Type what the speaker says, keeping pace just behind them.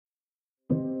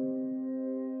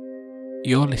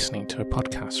You're listening to a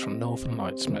podcast from Northern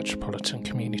Lights Metropolitan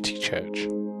Community Church.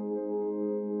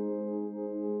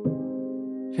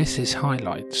 This is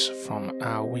highlights from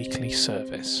our weekly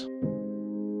service.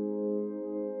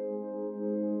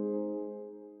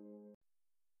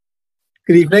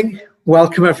 Good evening.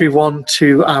 Welcome everyone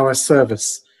to our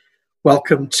service.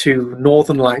 Welcome to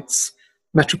Northern Lights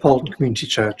Metropolitan Community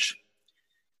Church.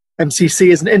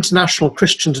 MCC is an international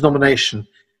Christian denomination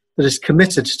that is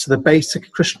committed to the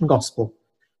basic Christian gospel,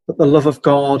 that the love of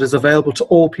God is available to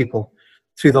all people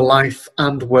through the life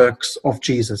and works of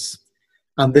Jesus.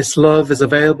 And this love is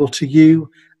available to you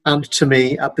and to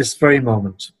me at this very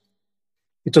moment.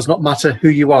 It does not matter who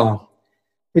you are.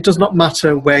 It does not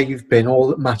matter where you've been. All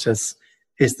that matters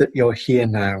is that you're here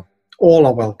now. All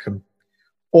are welcome.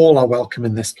 All are welcome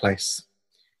in this place.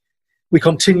 We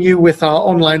continue with our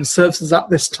online services at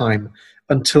this time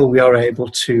until we are able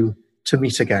to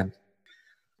meet again.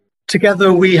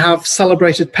 Together we have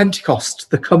celebrated Pentecost,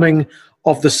 the coming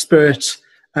of the Spirit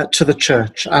to the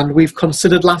church, and we've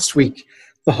considered last week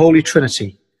the Holy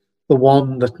Trinity, the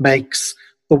one that makes,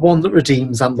 the one that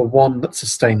redeems, and the one that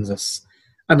sustains us.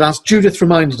 And as Judith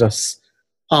reminded us,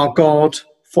 our God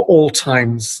for all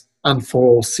times and for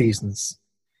all seasons.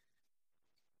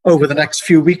 Over the next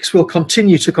few weeks, we'll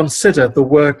continue to consider the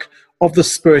work of the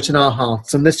Spirit in our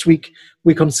hearts. And this week,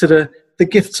 we consider the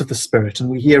gifts of the Spirit, and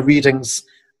we hear readings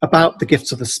about the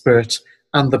gifts of the Spirit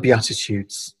and the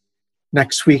Beatitudes.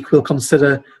 Next week, we'll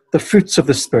consider the fruits of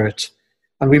the Spirit,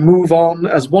 and we move on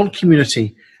as one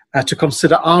community to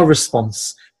consider our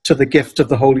response to the gift of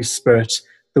the Holy Spirit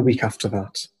the week after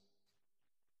that.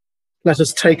 Let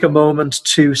us take a moment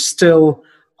to still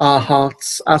our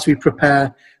hearts as we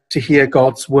prepare to hear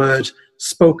God's word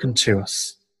spoken to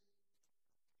us.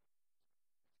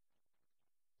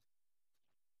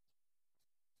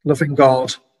 Loving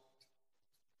God,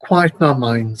 quieten our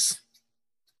minds,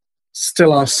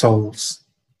 still our souls.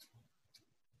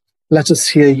 Let us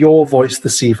hear your voice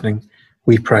this evening,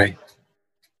 we pray.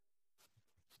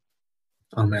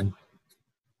 Amen.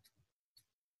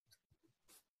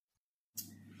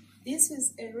 This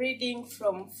is a reading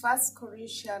from 1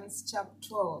 Corinthians chapter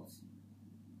 12.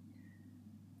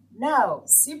 Now,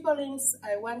 siblings,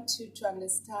 I want you to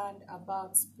understand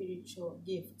about spiritual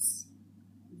gifts.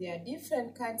 There are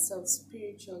different kinds of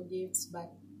spiritual gifts,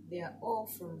 but they are all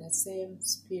from the same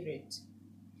Spirit.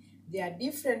 There are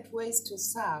different ways to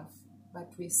serve,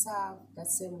 but we serve the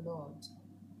same Lord.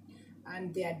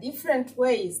 And there are different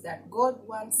ways that God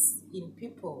wants in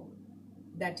people,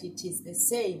 that it is the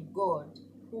same God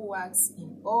who works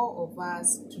in all of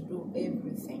us to do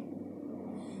everything.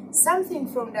 Something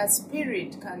from the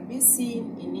Spirit can be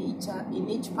seen in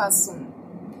each person.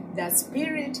 The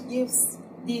Spirit gives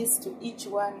this to each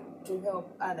one to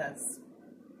help others.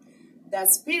 The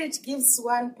Spirit gives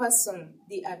one person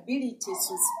the ability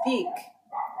to speak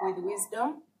with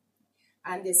wisdom,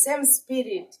 and the same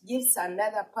Spirit gives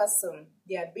another person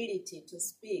the ability to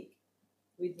speak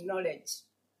with knowledge.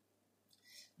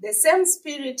 The same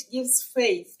Spirit gives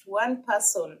faith to one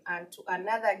person, and to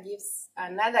another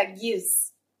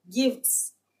gives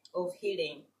gifts of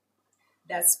healing.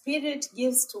 The Spirit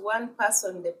gives to one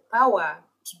person the power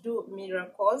to do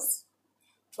miracles,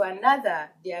 to another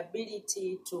the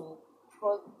ability to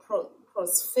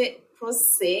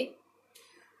prophesy,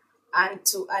 and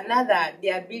to another the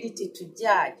ability to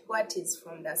judge what is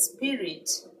from the Spirit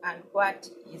and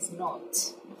what is not.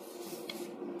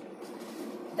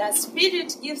 The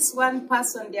Spirit gives one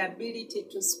person the ability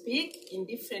to speak in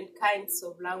different kinds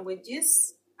of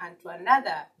languages, and to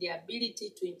another the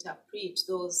ability to interpret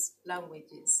those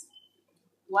languages.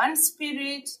 One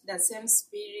Spirit, the same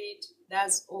Spirit,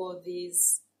 does all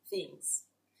these things.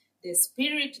 The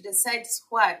Spirit decides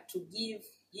what to give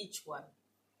each one.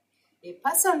 A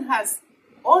person has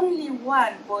only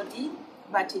one body,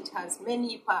 but it has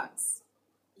many parts.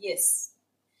 Yes,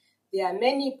 there are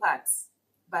many parts,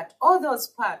 but all those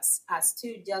parts are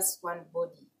still just one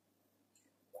body.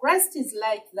 Christ is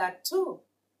like that too.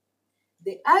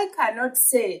 The eye cannot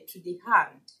say to the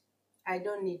hand, I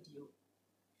don't need you.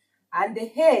 And the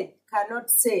head cannot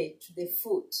say to the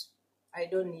foot, I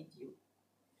don't need you.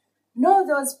 No,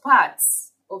 those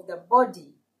parts of the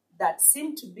body that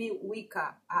seem to be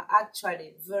weaker are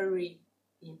actually very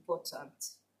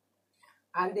important.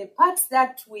 And the parts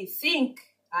that we think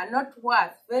are not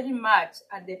worth very much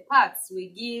are the parts we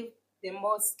give the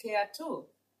most care to.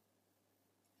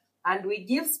 And we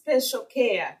give special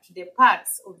care to the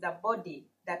parts of the body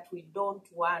that we don't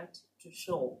want to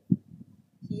show.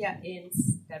 Here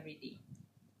ends the reading.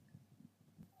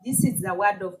 This is the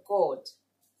word of God.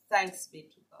 Thanks be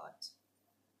to God.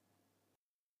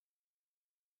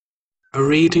 A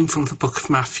reading from the book of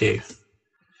Matthew,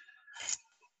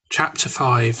 chapter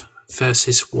 5,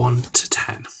 verses 1 to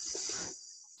 10.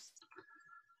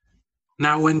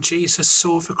 Now when Jesus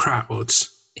saw the crowds,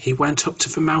 he went up to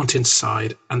the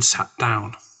mountainside and sat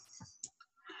down.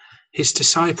 His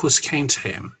disciples came to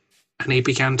him, and he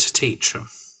began to teach them.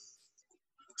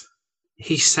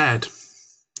 He said,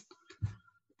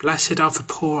 "Blessed are the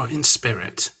poor in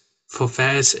spirit, for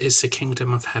theirs is the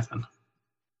kingdom of heaven.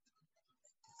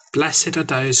 Blessed are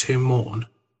those who mourn,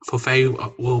 for they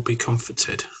will be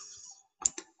comforted.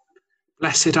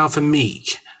 Blessed are the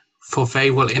meek, for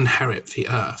they will inherit the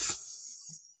earth.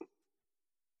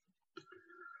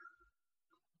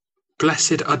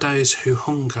 Blessed are those who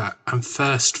hunger and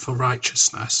thirst for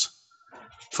righteousness,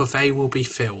 for they will be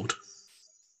filled.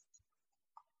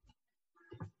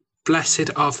 Blessed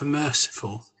are the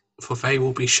merciful, for they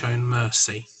will be shown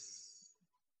mercy.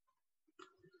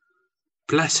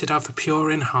 Blessed are the pure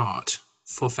in heart,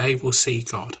 for they will see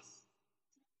God.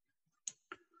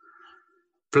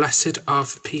 Blessed are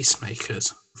the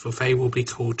peacemakers, for they will be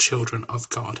called children of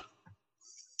God.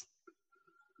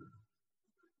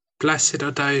 Blessed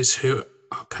are those who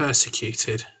are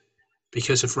persecuted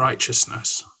because of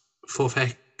righteousness, for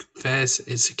theirs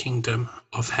is the kingdom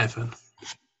of heaven."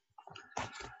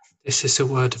 This is the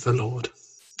word of the Lord.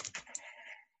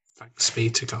 Thanks be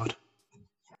to God.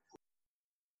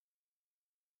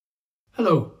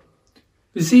 Hello.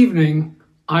 This evening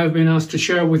I have been asked to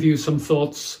share with you some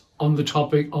thoughts on the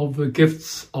topic of the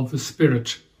gifts of the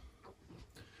Spirit.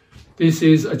 This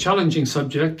is a challenging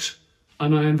subject,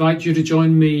 and I invite you to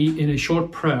join me in a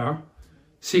short prayer,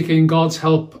 seeking God's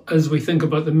help as we think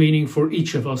about the meaning for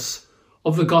each of us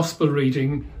of the Gospel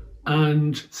reading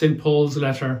and St. Paul's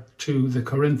letter to the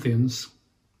Corinthians.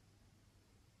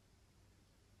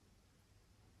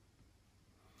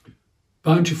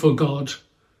 Bountiful God,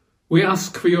 we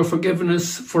ask for your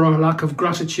forgiveness for our lack of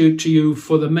gratitude to you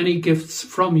for the many gifts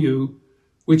from you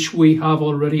which we have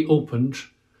already opened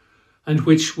and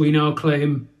which we now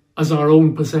claim as our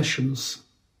own possessions.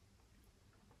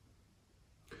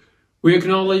 We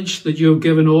acknowledge that you have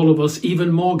given all of us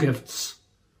even more gifts,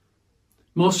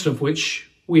 most of which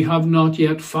we have not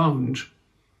yet found,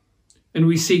 and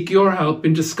we seek your help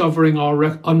in discovering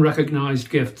our unrecognised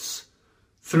gifts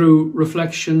through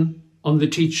reflection on the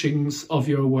teachings of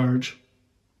your word.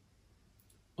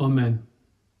 Amen.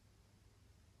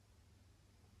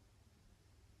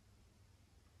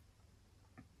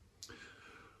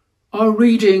 Our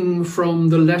reading from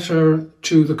the letter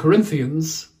to the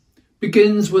Corinthians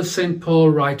begins with St.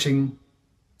 Paul writing,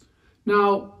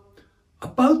 "Now,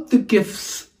 about the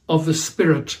gifts of the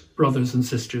Spirit, brothers and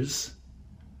sisters,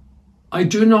 I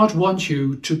do not want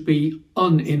you to be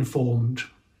uninformed."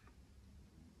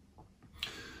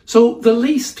 So the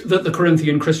least that the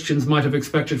Corinthian Christians might have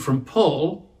expected from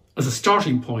Paul, as a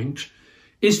starting point,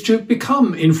 is to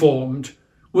become informed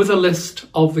with a list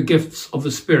of the gifts of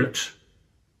the Spirit.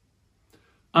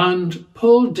 And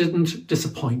Paul didn't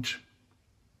disappoint.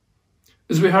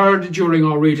 As we heard during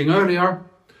our reading earlier,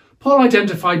 Paul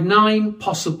identified 9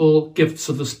 possible gifts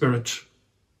of the Spirit: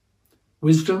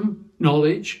 wisdom,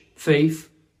 knowledge, faith,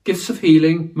 gifts of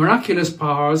healing, miraculous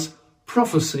powers,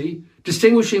 prophecy,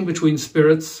 distinguishing between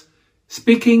spirits,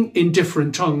 speaking in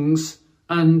different tongues,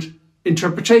 and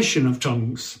interpretation of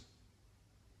tongues.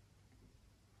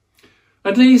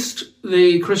 At least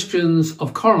the Christians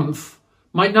of Corinth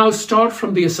might now start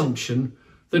from the assumption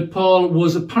that Paul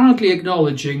was apparently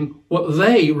acknowledging what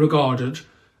they regarded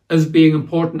as being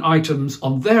important items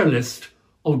on their list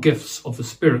of gifts of the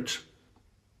Spirit.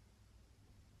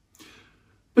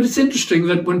 But it's interesting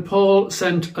that when Paul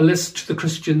sent a list to the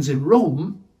Christians in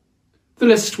Rome, the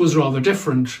list was rather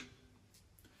different.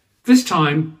 This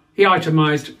time, he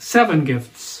itemised 7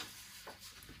 gifts.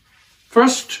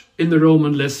 First in the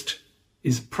Roman list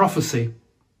is prophecy,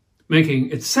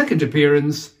 making its second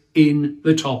appearance in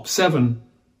the top 7.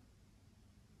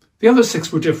 The other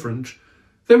 6 were different.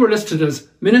 They were listed as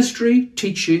ministry,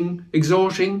 teaching,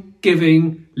 exhorting,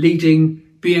 giving, leading,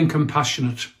 being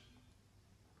compassionate.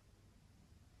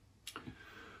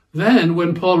 Then,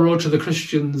 when Paul wrote to the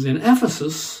Christians in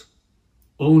Ephesus,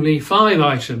 only 5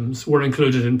 items were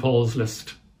included in Paul's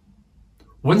list.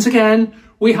 Once again,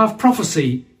 we have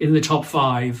prophecy in the top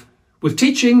 5, with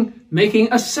teaching making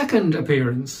a second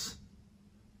appearance.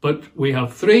 But we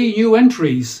have 3 new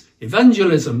entries: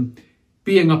 evangelism,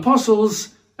 being apostles,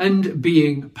 and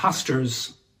being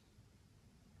pastors.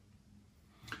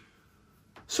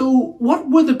 So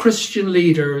what were the Christian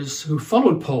leaders who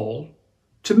followed Paul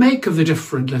to make of the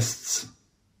different lists?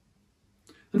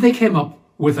 And they came up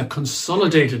with a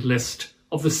consolidated list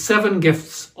of the 7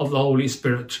 gifts of the Holy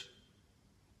Spirit.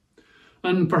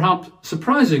 and perhaps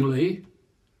surprisingly,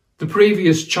 the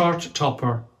previous chart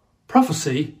topper,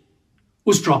 prophecy,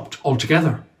 was dropped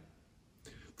altogether.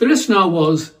 The list now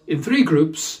was in 3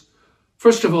 groups.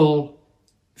 First of all,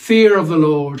 fear of the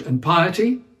Lord and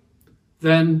piety,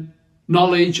 then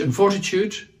knowledge and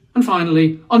fortitude, and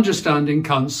finally, understanding,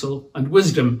 counsel and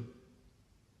wisdom.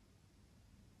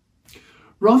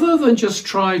 Rather than just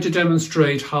try to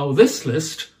demonstrate how this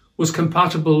list was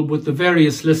compatible with the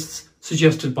various lists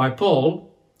suggested by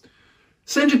Paul,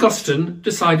 St. Augustine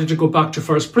decided to go back to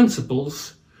first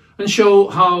principles and show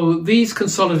how these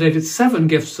consolidated 7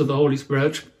 gifts of the Holy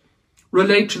Spirit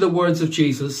relate to the words of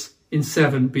Jesus in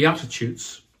 7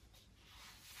 Beatitudes.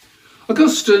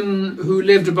 Augustine, who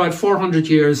lived about 400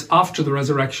 years after the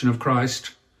resurrection of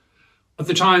Christ, at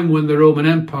the time when the Roman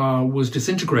Empire was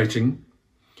disintegrating,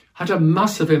 had a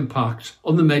massive impact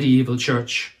on the medieval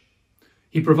church.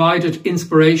 He provided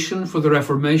inspiration for the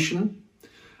Reformation,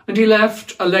 and he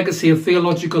left a legacy of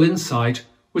theological insight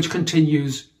which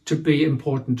continues to be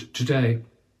important today.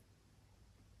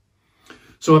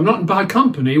 So I'm not in bad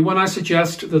company when I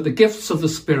suggest that the gifts of the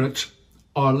Spirit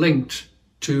are linked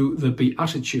to the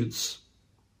Beatitudes.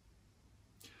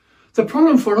 The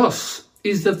problem for us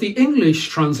is that the English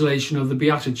translation of the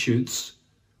Beatitudes,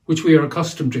 which we are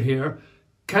accustomed to hear,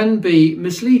 can be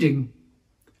misleading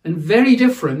and very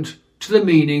different to the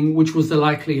meaning which was the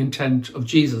likely intent of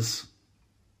Jesus.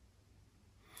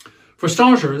 For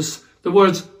starters, the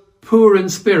words poor in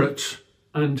spirit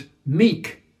and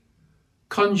meek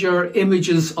conjure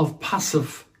images of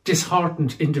passive,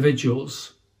 disheartened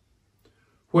individuals,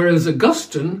 whereas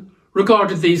Augustine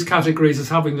regarded these categories as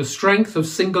having the strength of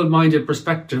single-minded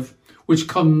perspective which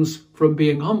comes from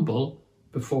being humble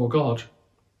before God.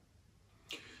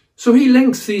 So he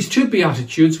links these 2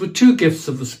 Beatitudes with 2 gifts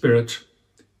of the Spirit,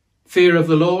 fear of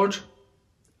the Lord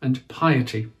and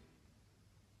piety.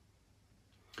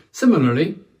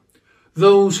 Similarly,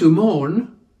 those who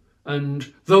mourn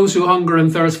and those who hunger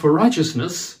and thirst for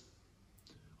righteousness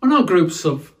are not groups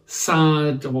of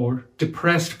sad or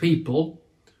depressed people,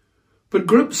 but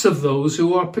groups of those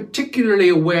who are particularly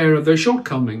aware of their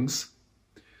shortcomings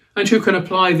and who can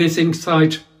apply this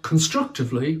insight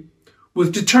constructively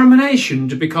with determination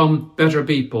to become better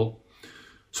people.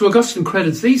 So Augustine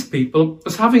credits these people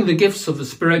as having the gifts of the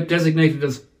Spirit designated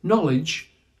as knowledge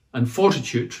and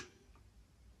fortitude.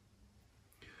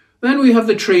 Then we have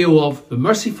the trio of the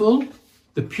merciful,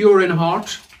 the pure in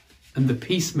heart, and the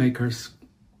peacemakers.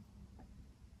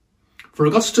 For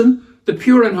Augustine, the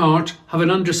pure in heart have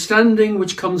an understanding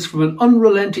which comes from an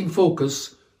unrelenting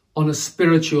focus on a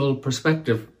spiritual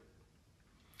perspective.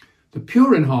 The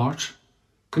pure in heart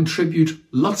contribute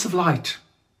lots of light.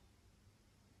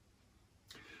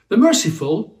 The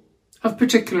merciful have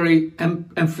particular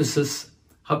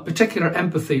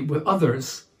empathy with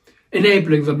others,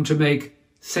 enabling them to make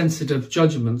sensitive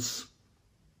judgments.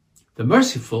 The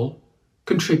merciful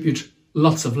contribute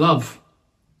lots of love.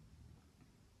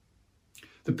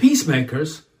 The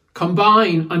peacemakers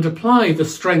combine and apply the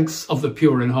strengths of the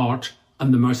pure in heart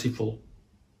and the merciful.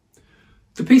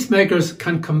 The peacemakers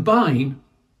can combine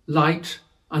light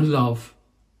and love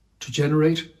to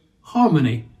generate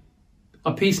harmony,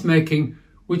 a peacemaking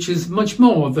which is much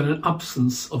more than an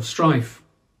absence of strife.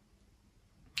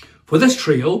 For this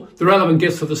trio, the relevant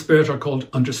gifts of the Spirit are called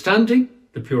understanding,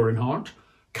 the pure in heart,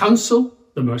 counsel,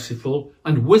 the merciful,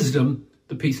 and wisdom,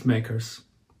 the peacemakers.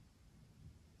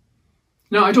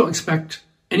 Now, I don't expect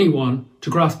anyone to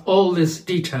grasp all this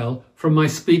detail from my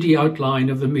speedy outline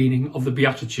of the meaning of the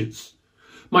Beatitudes.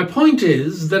 My point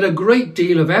is that a great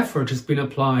deal of effort has been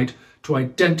applied to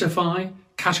identify,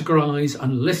 categorise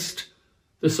and list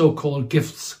the so-called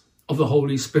gifts of the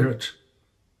Holy Spirit.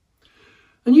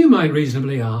 And you might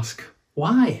reasonably ask,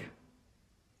 why?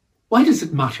 Why does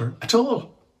it matter at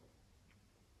all?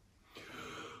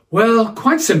 Well,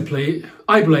 quite simply,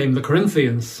 I blame the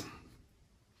Corinthians.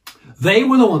 They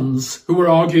were the ones who were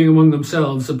arguing among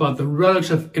themselves about the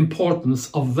relative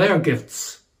importance of their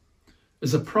gifts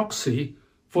as a proxy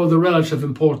for the relative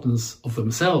importance of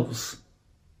themselves.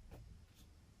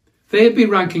 They had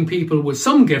been ranking people with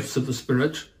some gifts of the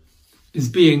Spirit as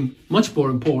being much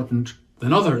more important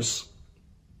than others.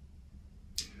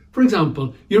 For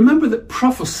example, you remember that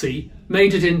prophecy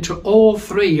made it into all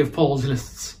 3 of Paul's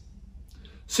lists.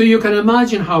 So you can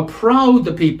imagine how proud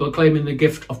the people claiming the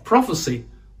gift of prophecy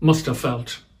must have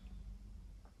felt.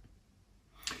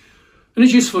 And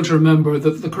it's useful to remember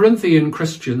that the Corinthian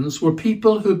Christians were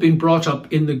people who had been brought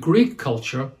up in the Greek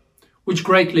culture, which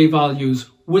greatly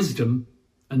values wisdom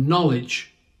and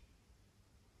knowledge.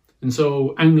 And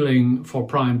so angling for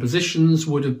prime positions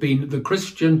would have been the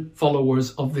Christian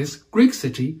followers of this Greek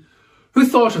city who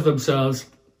thought of themselves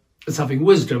as having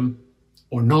wisdom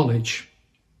or knowledge.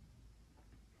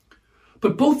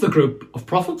 But both the group of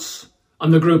prophets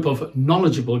and the group of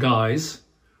knowledgeable guys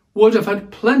would have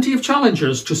had plenty of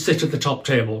challengers to sit at the top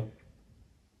table.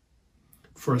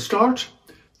 For a start,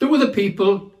 there were the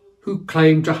people who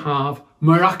claimed to have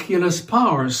miraculous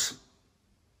powers.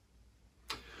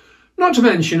 Not to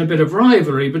mention a bit of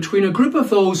rivalry between a group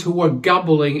of those who were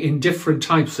gabbling in different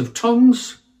types of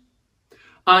tongues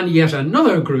and yet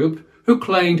another group who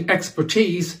claimed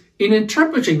expertise in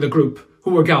interpreting the group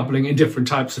who were gabbling in different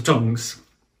types of tongues.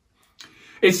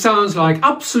 It sounds like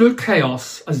absolute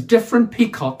chaos as different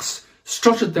peacocks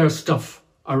strutted their stuff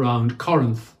around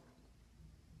Corinth.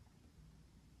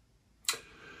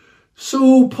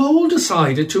 So Paul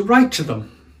decided to write to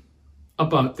them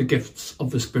about the gifts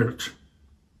of the Spirit.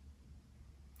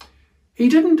 He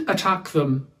didn't attack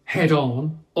them head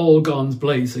on, all guns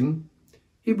blazing.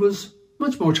 He was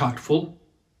much more tactful.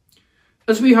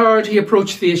 As we heard, he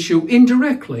approached the issue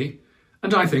indirectly,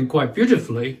 and I think quite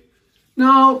beautifully.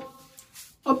 Now,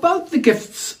 about the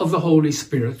gifts of the Holy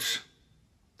Spirit,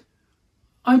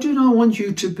 I do not want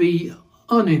you to be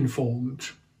uninformed.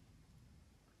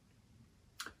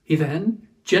 He then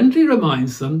gently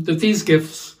reminds them that these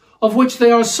gifts, of which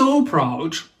they are so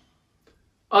proud,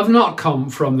 have not come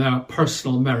from their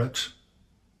personal merit.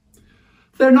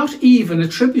 They're not even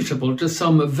attributable to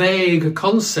some vague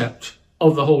concept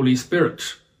of the Holy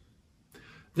Spirit.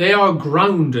 They are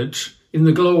grounded in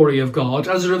the glory of God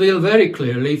as revealed very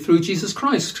clearly through Jesus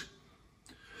Christ,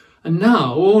 and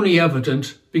now only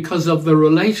evident because of the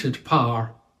related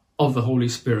power of the Holy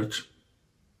Spirit.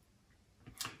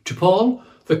 To Paul,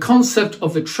 the concept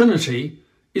of the Trinity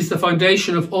is the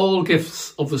foundation of all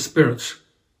gifts of the Spirit.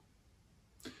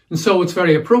 And so it's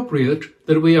very appropriate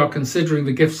that we are considering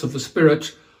the gifts of the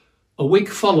Spirit a week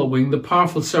following the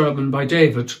powerful sermon by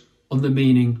David on the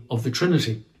meaning of the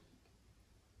Trinity.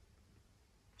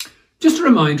 Just a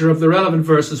reminder of the relevant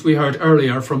verses we heard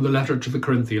earlier from the letter to the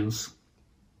Corinthians.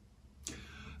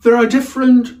 There are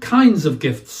different kinds of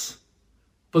gifts,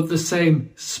 but the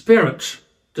same Spirit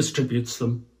distributes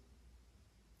them.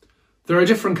 There are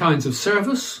different kinds of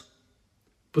service,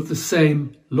 but the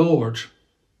same Lord.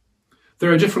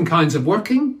 There are different kinds of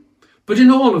working, but in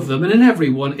all of them and in every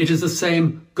one, it is the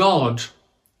same God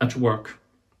at work.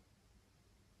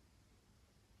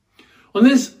 On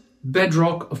this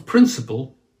bedrock of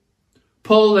principle,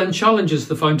 Paul then challenges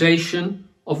the foundation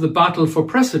of the battle for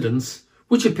precedence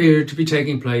which appeared to be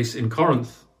taking place in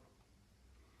Corinth.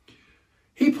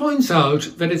 He points out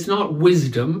that it's not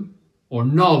wisdom or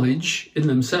knowledge in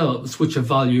themselves which have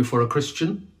value for a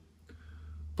Christian,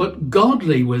 but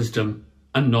godly wisdom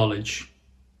and knowledge.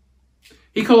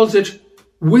 He calls it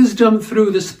wisdom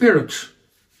through the Spirit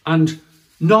and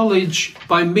knowledge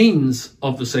by means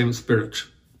of the same Spirit.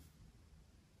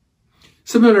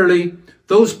 Similarly,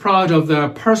 those proud of their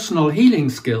personal healing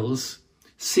skills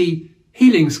see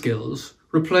healing skills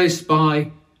replaced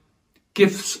by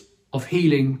gifts of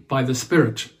healing by the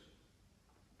Spirit.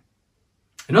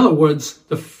 In other words,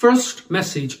 the first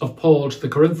message of Paul to the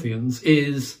Corinthians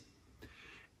is,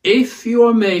 if you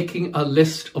are making a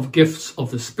list of gifts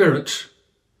of the Spirit,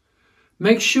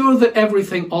 make sure that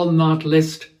everything on that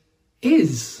list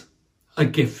is a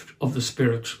gift of the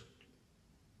Spirit.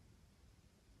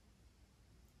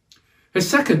 His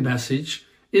second message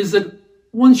is that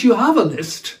once you have a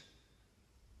list,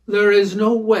 there is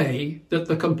no way that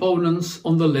the components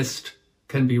on the list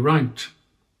can be ranked.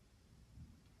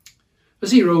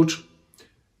 As he wrote,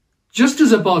 just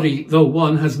as a body, though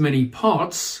one, has many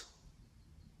parts,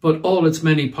 but all its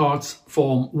many parts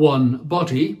form one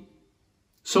body,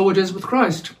 so it is with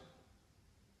Christ.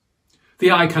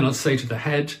 The eye cannot say to the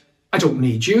head, I don't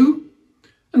need you,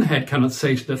 and the head cannot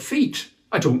say to the feet,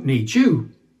 I don't need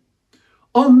you.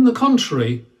 On the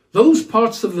contrary, those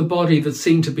parts of the body that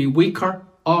seem to be weaker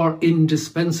are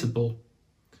indispensable,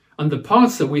 and the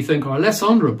parts that we think are less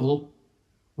honourable,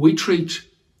 we treat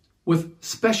with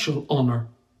special honour.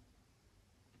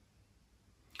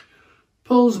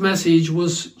 Paul's message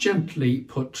was gently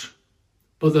put,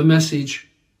 but the message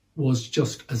was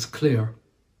just as clear.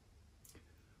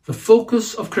 The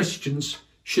focus of Christians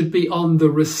should be on the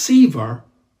receiver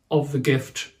of the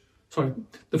gift.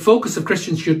 The focus of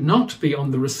Christians should not be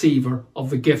on the receiver of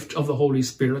the gift of the Holy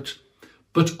Spirit,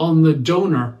 but on the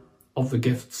donor of the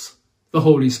gifts, the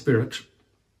Holy Spirit.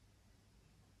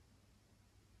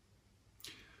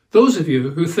 Those of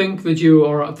you who think that you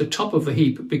are at the top of the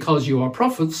heap because you are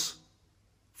prophets,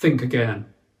 think again.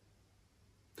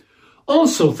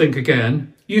 Also think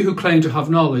again, you who claim to have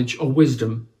knowledge or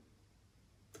wisdom.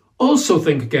 Also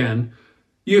think again,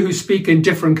 you who speak in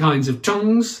different kinds of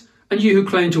tongues and you who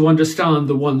claim to understand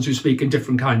the ones who speak in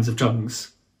different kinds of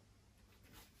tongues.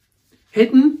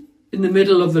 Hidden in the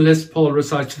middle of the list Paul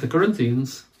recites to the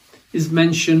Corinthians is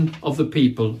mention of the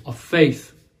people of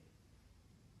faith.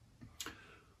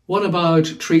 What about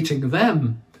treating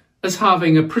them as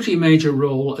having a pretty major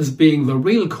role as being the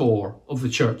real core of the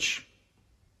church?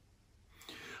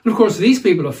 And of course, these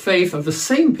people of faith are the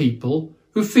same people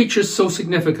who feature so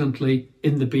significantly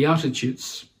in the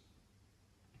Beatitudes.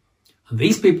 And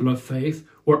these people of faith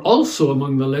were also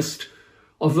among the list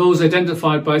of those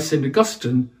identified by St.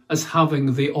 Augustine as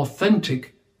having the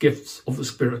authentic gifts of the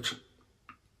Spirit.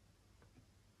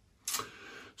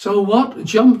 So what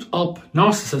jumped up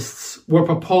narcissists were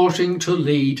purporting to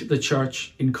lead the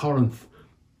church in Corinth?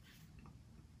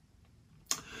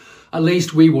 At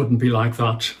least we wouldn't be like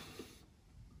that.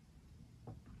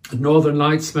 At Northern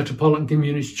Lights Metropolitan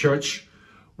Community Church,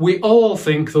 we all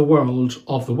think the world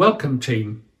of the welcome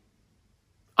team,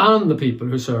 and the people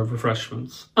who serve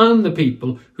refreshments, and the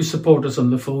people who support us on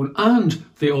the phone, and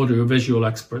the audiovisual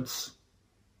experts,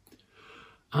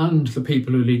 and the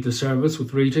people who lead the service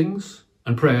with readings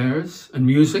and prayers and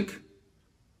music,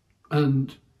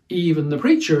 and even the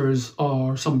preachers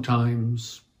are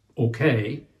sometimes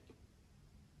okay.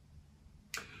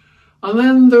 And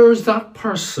then there's that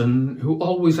person who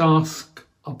always asks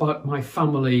about my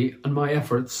family and my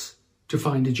efforts to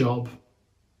find a job.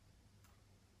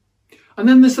 And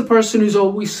then there's the person who's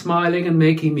always smiling and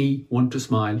making me want to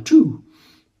smile too.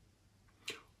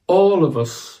 All of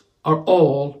us are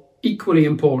all equally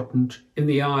important in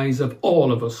the eyes of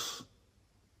all of us,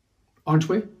 aren't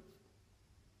we?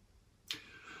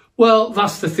 Well,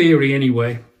 that's the theory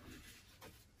anyway.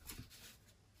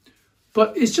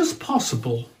 But it's just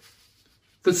possible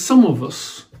that some of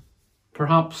us,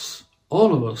 perhaps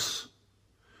all of us,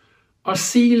 are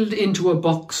sealed into a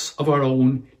box of our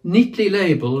own, neatly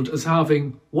labelled as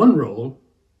having one role,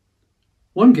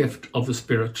 one gift of the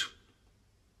Spirit.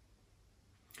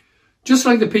 Just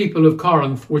like the people of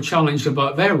Corinth were challenged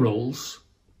about their roles,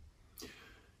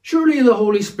 surely the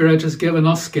Holy Spirit has given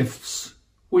us gifts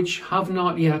which have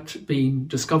not yet been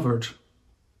discovered.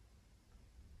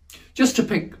 Just to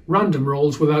pick random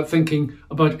roles without thinking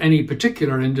about any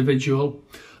particular individual,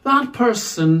 that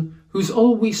person who's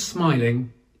always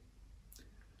smiling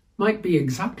might be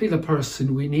exactly the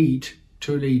person we need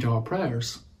to lead our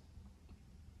prayers.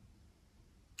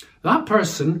 That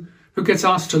person who gets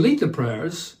asked to lead the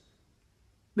prayers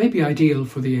may be ideal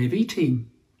for the AV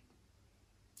team.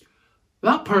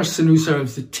 That person who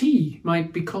serves the tea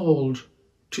might be called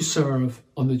to serve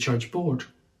on the church board.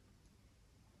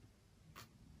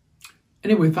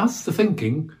 Anyway, that's the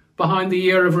thinking behind the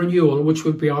year of renewal, which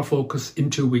would be our focus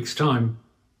in 2 weeks' time.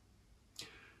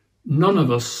 None of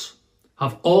us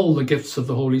have all the gifts of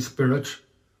the Holy Spirit,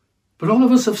 but all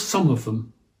of us have some of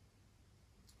them.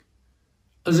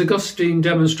 As Augustine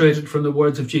demonstrated from the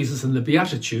words of Jesus in the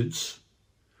Beatitudes,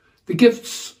 the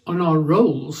gifts are not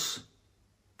roles,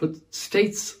 but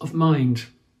states of mind.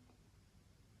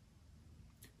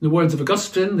 In the words of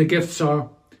Augustine, the gifts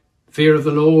are fear of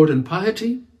the Lord and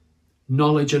piety,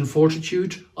 knowledge and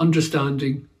fortitude,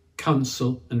 understanding,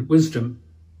 counsel and wisdom.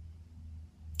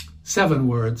 7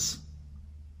 words.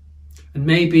 And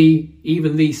maybe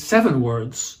even these 7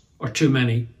 words are too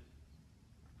many.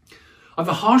 At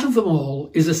the heart of them all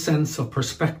is a sense of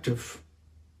perspective.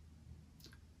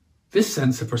 This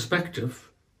sense of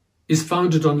perspective is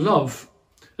founded on love.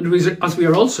 And as we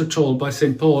are also told by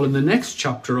St. Paul in the next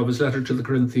chapter of his letter to the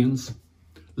Corinthians,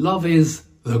 love is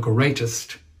the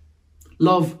greatest.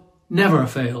 Love never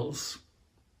fails.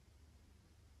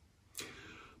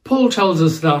 Paul tells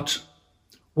us that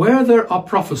where there are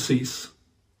prophecies,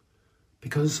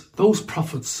 because those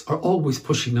prophets are always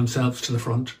pushing themselves to the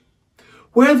front,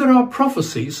 where there are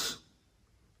prophecies,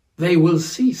 they will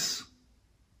cease.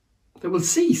 They will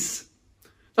cease.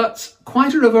 That's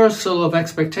quite a reversal of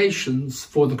expectations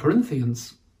for the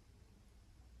Corinthians.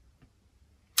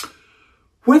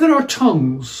 Where there are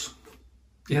tongues,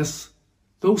 yes,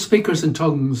 those speakers in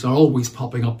tongues are always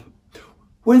popping up.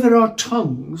 Where there are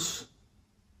tongues,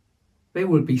 they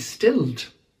will be stilled.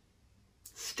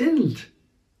 Stilled.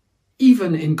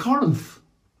 Even in Corinth.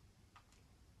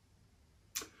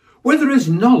 Where there is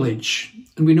knowledge,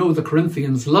 and we know the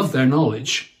Corinthians love their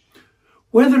knowledge,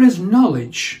 where there is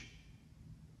knowledge,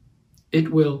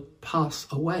 it will pass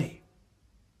away.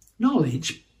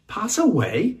 Knowledge pass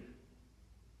away.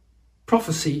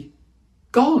 Prophecy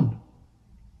gone.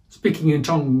 Speaking in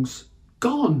tongues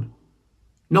gone.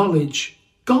 Knowledge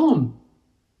gone.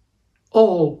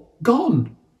 All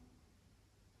gone.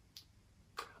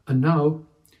 And now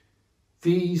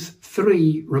these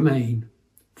 3 remain: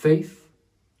 faith,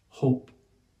 hope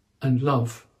and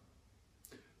love.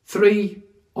 3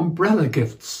 umbrella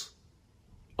gifts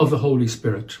of the Holy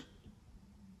Spirit.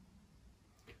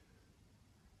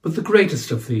 But the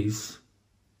greatest of these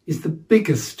is the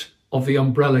biggest of the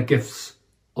umbrella gifts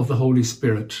of the Holy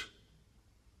Spirit.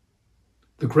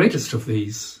 The greatest of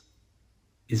these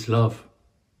is love.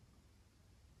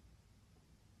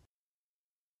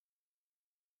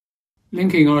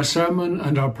 Linking our sermon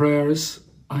and our prayers,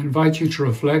 I invite you to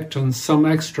reflect on some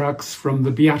extracts from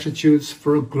the Beatitudes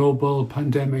for a Global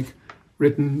Pandemic,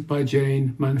 written by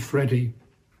Jane Manfredi.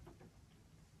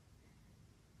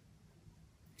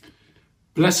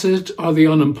 Blessed are the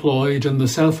unemployed and the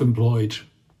self-employed,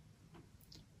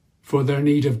 for their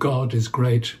need of God is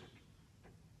great.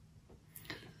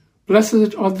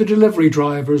 Blessed are the delivery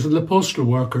drivers and the postal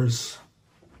workers,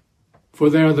 for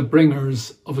they are the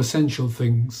bringers of essential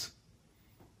things.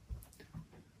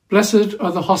 Blessed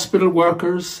are the hospital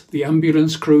workers, the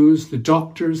ambulance crews, the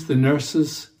doctors, the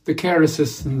nurses, the care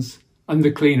assistants, and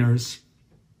the cleaners,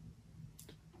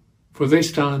 for they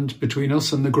stand between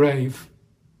us and the grave,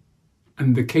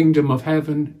 and the kingdom of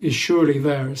heaven is surely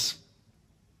theirs.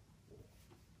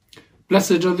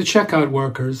 Blessed are the checkout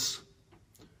workers,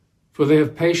 for they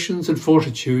have patience and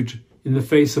fortitude in the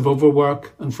face of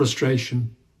overwork and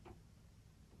frustration.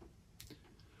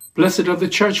 Blessed are the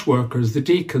church workers, the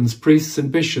deacons, priests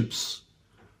and bishops,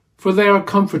 for they are a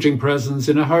comforting presence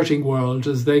in a hurting world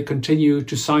as they continue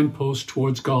to signpost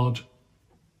towards God.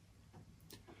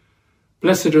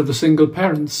 Blessed are the single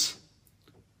parents,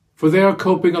 for they are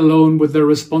coping alone with their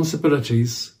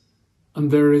responsibilities,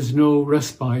 and there is no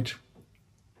respite.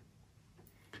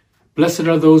 Blessed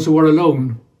are those who are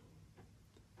alone,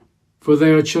 for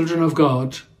they are children of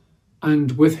God,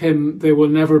 and with him they will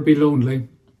never be lonely.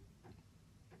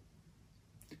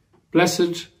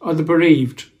 Blessed are the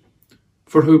bereaved,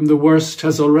 for whom the worst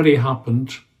has already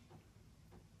happened.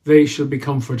 They shall be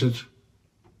comforted.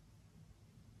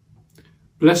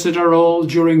 Blessed are all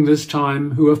during this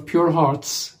time who have pure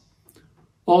hearts,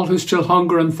 all who still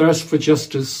hunger and thirst for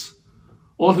justice,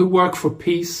 all who work for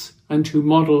peace and who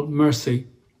model mercy.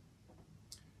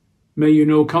 May you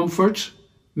know comfort,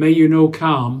 may you know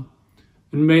calm,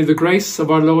 and may the grace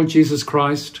of our Lord Jesus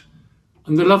Christ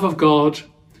and the love of God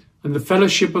and the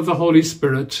fellowship of the Holy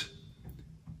Spirit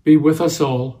be with us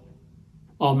all.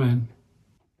 Amen.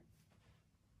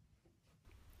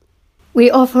 We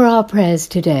offer our prayers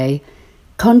today,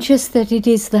 conscious that it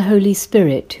is the Holy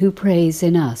Spirit who prays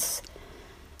in us,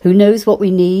 who knows what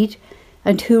we need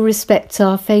and who respects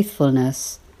our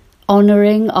faithfulness,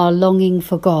 honouring our longing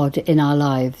for God in our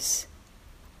lives.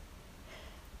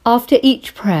 After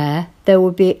each prayer, there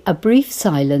will be a brief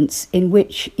silence in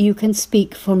which you can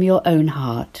speak from your own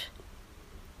heart.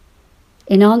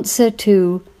 In answer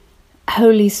to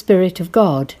Holy Spirit of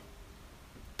God,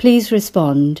 please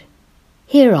respond,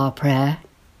 hear our prayer.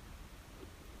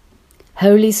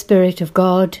 Holy Spirit of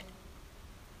God,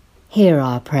 hear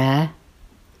our prayer.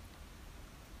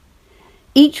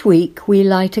 Each week we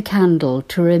light a candle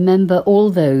to remember all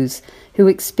those who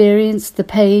experienced the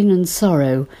pain and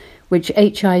sorrow which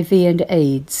HIV and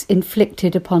AIDS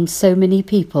inflicted upon so many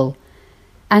people,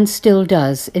 and still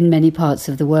does in many parts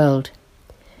of the world.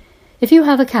 If you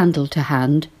have a candle to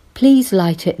hand, please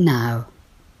light it now.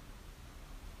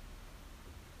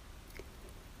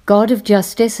 God of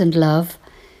justice and love,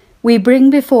 we bring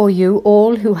before you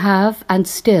all who have and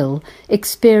still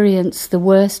experience the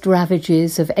worst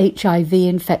ravages of HIV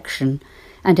infection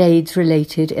and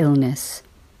AIDS-related illness.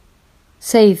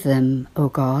 Save them, O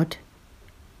God.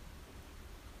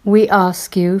 We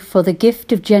ask you for the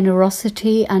gift of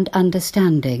generosity and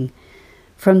understanding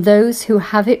from those who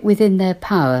have it within their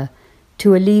power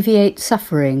to alleviate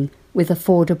suffering with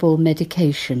affordable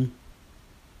medication.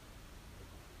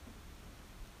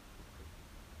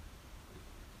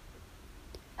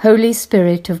 Holy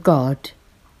Spirit of God,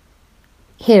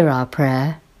 hear our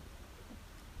prayer.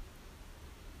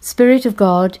 Spirit of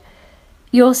God,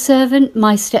 your servant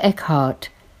Meister Eckhart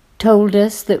told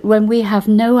us that when we have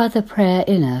no other prayer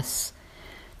in us,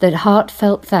 that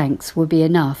heartfelt thanks will be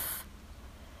enough.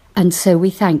 And so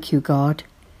we thank you, God,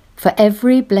 for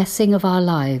every blessing of our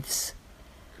lives,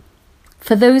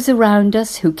 for those around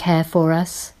us who care for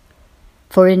us,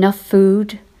 for enough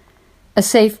food, a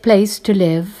safe place to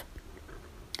live,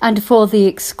 and for the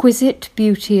exquisite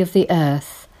beauty of the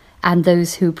earth and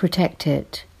those who protect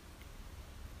it,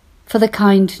 for the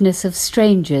kindness of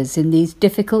strangers in these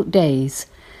difficult days,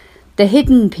 the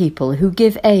hidden people who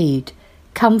give aid,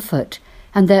 comfort,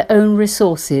 and their own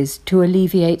resources to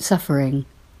alleviate suffering,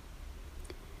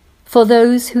 for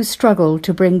those who struggle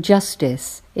to bring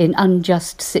justice in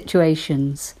unjust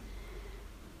situations.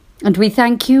 And we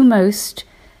thank you most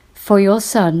for your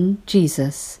Son,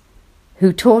 Jesus,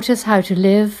 who taught us how to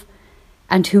live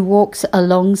and who walks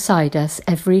alongside us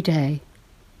every day.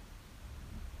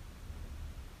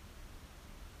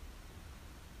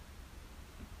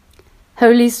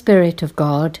 Holy Spirit of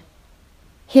God,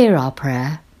 hear our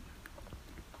prayer.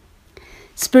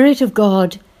 Spirit of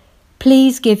God,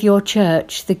 please give your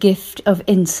Church the gift of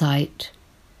insight.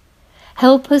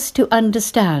 Help us to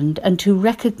understand and to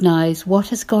recognise what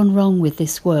has gone wrong with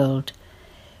this world,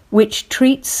 which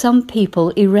treats some people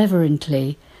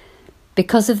irreverently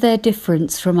because of their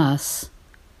difference from us,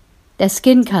 their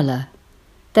skin colour,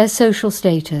 their social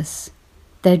status,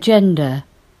 their gender,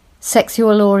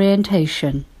 sexual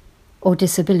orientation, or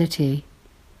disability.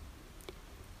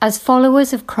 As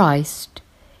followers of Christ,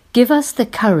 give us the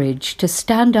courage to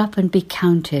stand up and be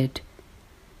counted,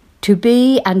 to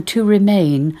be and to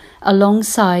remain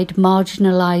alongside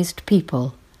marginalised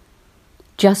people,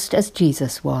 just as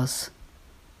Jesus was.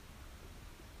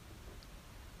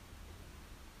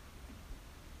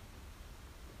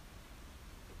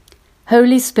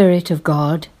 Holy Spirit of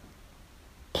God,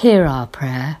 hear our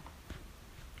prayer.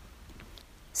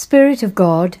 Spirit of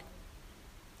God,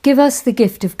 give us the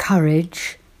gift of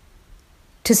courage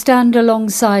to stand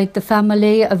alongside the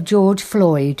family of George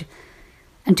Floyd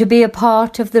and to be a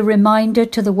part of the reminder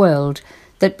to the world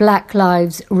that Black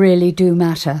lives really do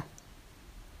matter.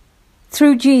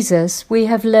 Through Jesus, we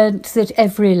have learnt that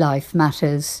every life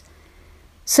matters.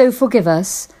 So forgive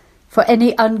us for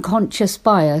any unconscious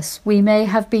bias we may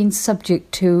have been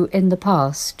subject to in the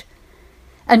past,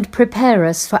 and prepare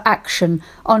us for action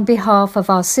on behalf of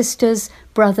our sisters,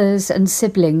 brothers and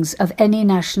siblings of any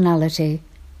nationality.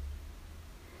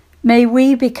 May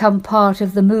we become part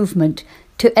of the movement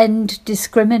to end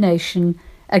discrimination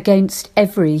against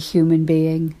every human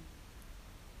being.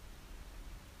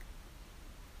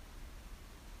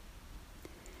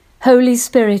 Holy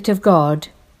Spirit of God,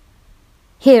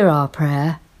 hear our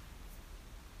prayer.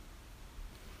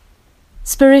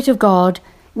 Spirit of God,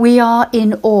 we are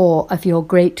in awe of your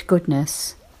great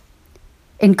goodness.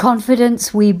 In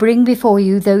confidence, we bring before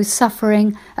you those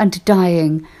suffering and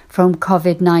dying from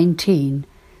COVID-19,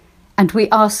 and we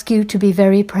ask you to be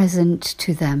very present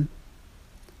to them.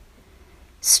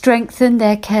 Strengthen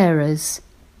their carers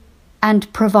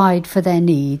and provide for their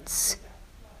needs.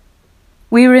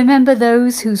 We remember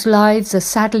those whose lives are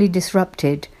sadly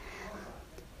disrupted,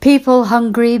 people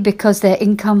hungry because their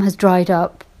income has dried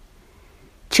up,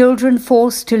 children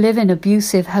forced to live in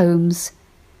abusive homes,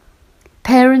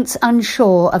 parents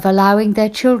unsure of allowing their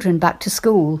children back to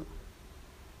school,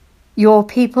 your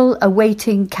people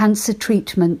awaiting cancer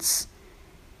treatments,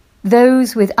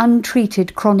 those with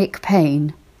untreated chronic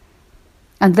pain,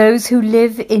 and those who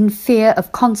live in fear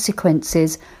of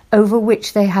consequences over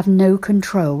which they have no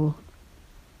control.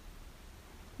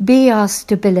 Be our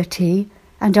stability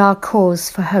and our cause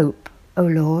for hope, O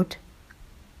Lord.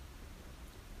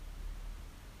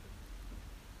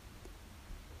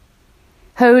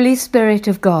 Holy Spirit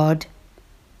of God,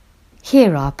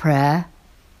 hear our prayer.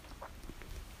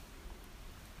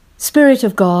 Spirit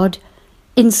of God,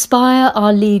 inspire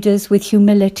our leaders with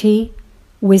humility,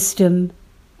 wisdom,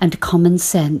 and common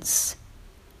sense.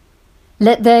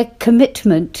 Let their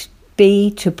commitment be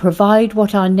to provide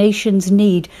what our nations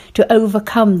need to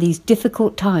overcome these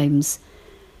difficult times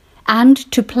and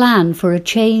to plan for a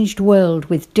changed world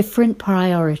with different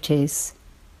priorities.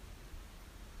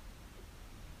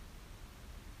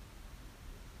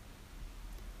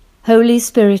 Holy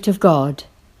Spirit of God,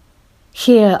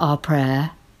 hear our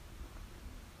prayer.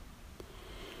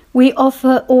 We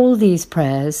offer all these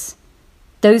prayers,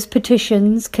 those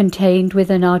petitions contained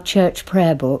within our church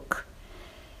prayer book,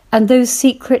 and those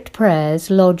secret prayers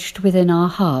lodged within our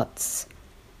hearts,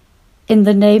 in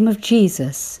the name of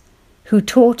Jesus, who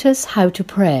taught us how to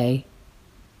pray.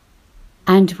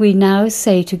 And we now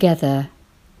say together,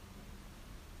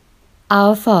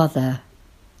 Our Father,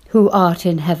 who art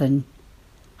in heaven,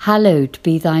 hallowed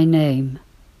be thy name.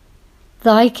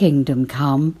 Thy kingdom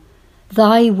come,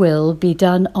 thy will be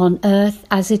done on earth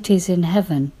as it is in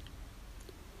heaven.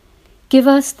 Give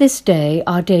us this day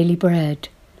our daily bread,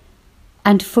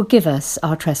 and forgive us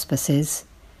our trespasses,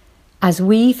 as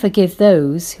we forgive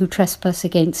those who trespass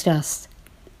against us.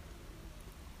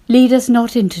 Lead us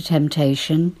not into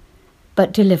temptation,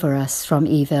 but deliver us from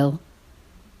evil.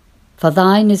 For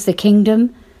thine is the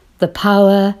kingdom, the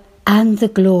power, and the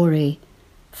glory,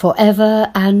 for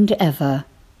ever and ever.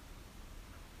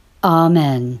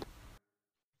 Amen.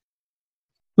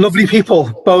 Lovely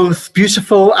people, both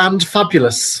beautiful and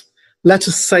fabulous, let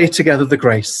us say together the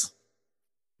grace.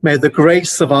 May the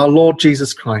grace of our Lord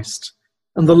Jesus Christ,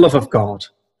 and the love of God,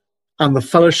 and the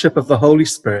fellowship of the Holy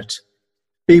Spirit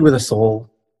be with us all,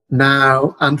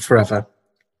 now and forever.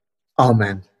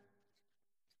 Amen.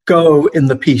 Go in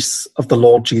the peace of the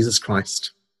Lord Jesus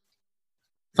Christ.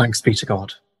 Thanks be to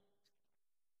God.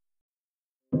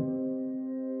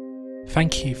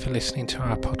 Thank you for listening to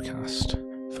our podcast.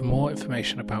 For more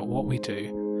information about what we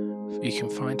do, you can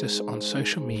find us on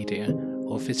social media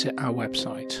or visit our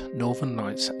website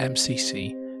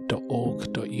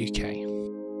northernlightsmcc.org.uk.